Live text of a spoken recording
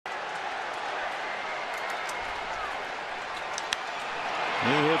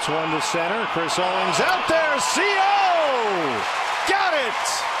He hits one to center. Chris Owings out there. CO! Got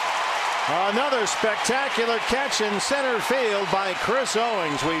it! Another spectacular catch in center field by Chris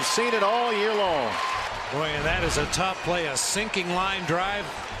Owings. We've seen it all year long. Boy, and that is a tough play. A sinking line drive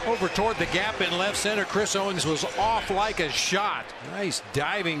over toward the gap in left center. Chris Owings was off like a shot. Nice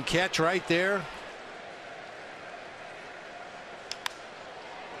diving catch right there.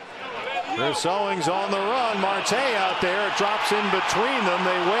 Chris Owings on the run. Marte out there. It drops in between them.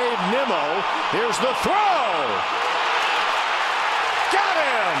 They wave Nimmo. Here's the throw. Got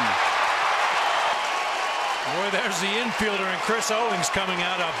him. Boy, there's the infielder and Chris Owings coming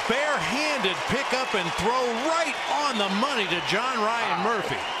out. A barehanded pickup and throw right on the money to John Ryan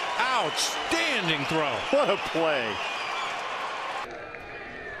Murphy. Outstanding throw. What a play.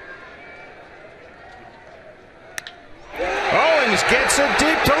 Owings gets it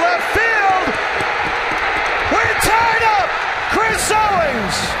deep to left field. We're tied up. Chris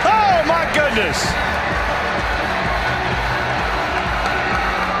Owings. Oh, my goodness.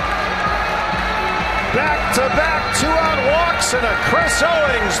 Back-to-back two-out walks and a Chris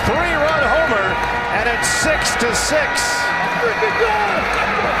Owings three-run homer, and it's 6-6.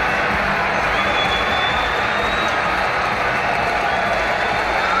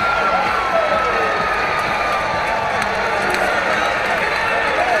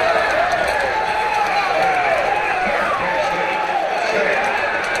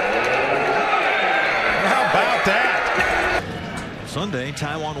 Sunday,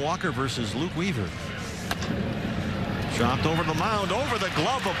 Taijuan Walker versus Luke Weaver. Chopped over the mound, over the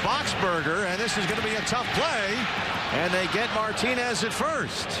glove of Boxberger, and this is going to be a tough play. And they get Martinez at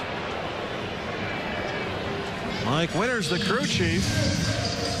first. Mike Winters, the crew chief,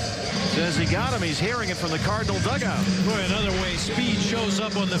 says he got him. He's hearing it from the Cardinal dugout. Boy, another way speed shows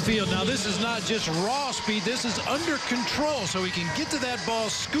up on the field. Now, this is not just raw speed. This is under control, so he can get to that ball,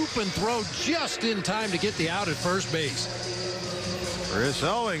 scoop and throw just in time to get the out at first base. Chris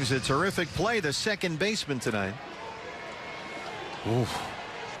Owings, a terrific play, the second baseman tonight. Oof.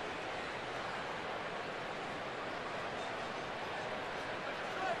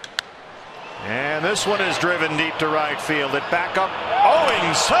 And this one is driven deep to right field. It back up.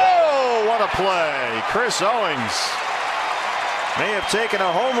 Owings. Oh, what a play. Chris Owings may have taken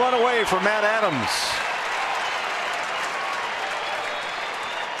a home run away from Matt Adams.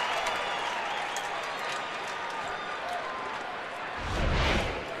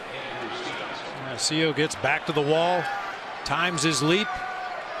 CO gets back to the wall, times his leap.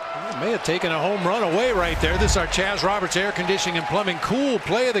 May have taken a home run away right there. This is our Chaz Roberts Air Conditioning and Plumbing cool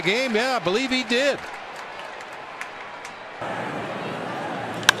play of the game. Yeah, I believe he did.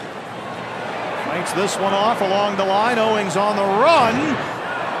 Fights this one off along the line. Owings on the run.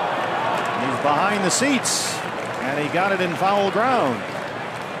 He's behind the seats, and he got it in foul ground.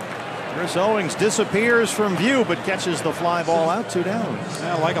 Chris Owings disappears from view, but catches the fly ball out, 2 down.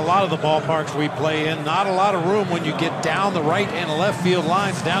 Yeah, like a lot of the ballparks we play in, not a lot of room when you get down the right and left field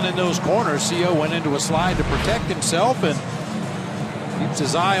lines down in those corners. CO went into a slide to protect himself and keeps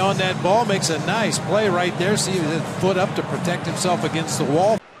his eye on that ball. Makes a nice play right there. See his foot up to protect himself against the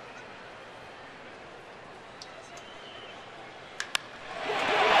wall.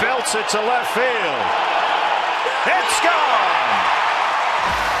 Belts it to left field. It's gone.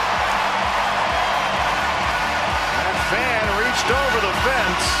 Over the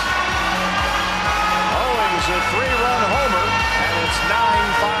fence. Owings a 3-run homer, and it's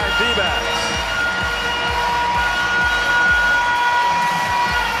 9-5 D-backs.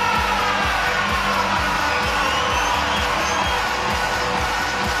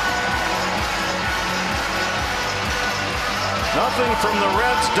 Nothing from the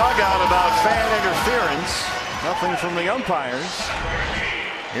Reds dugout about fan interference. Nothing from the umpires.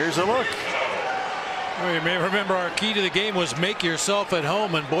 Here's a look. Well, you may remember our key to the game was make yourself at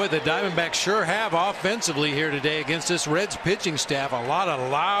home, and boy, the Diamondbacks sure have offensively here today against this Reds pitching staff. A lot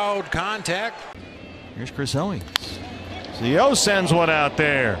of loud contact. Here's Chris Owings. CO sends one out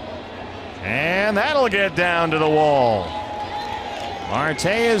there, and that'll get down to the wall. Marte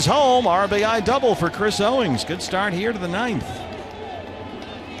is home. RBI double for Chris Owings. Good start here to the 9th.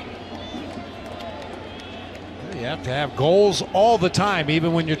 You have to have goals all the time,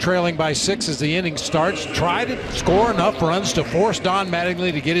 even when you're trailing by 6 as the inning starts. Try to score enough runs to force Don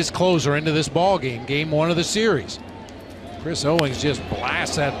Mattingly to get his closer into this ball game, game 1 of the series. Chris Owings just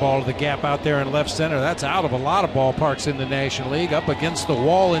blasts that ball to the gap out there in left center. That's out of a lot of ballparks in the National League, up against the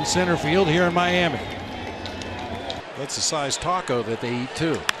wall in center field here in Miami. That's the size taco that they eat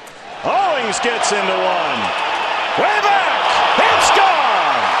too. Owings gets into one. Way back. It's gone.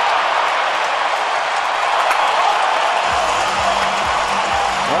 2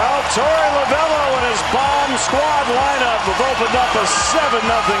 squad lineup have opened up a 7-0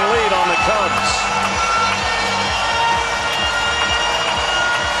 lead on the Cubs.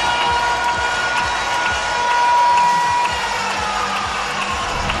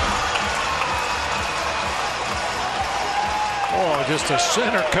 Oh, just a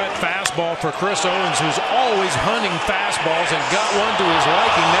center cut fastball for Chris Owings, who's always hunting fastballs, and got one to his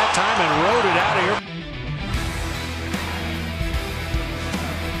liking that time and rode it out of here.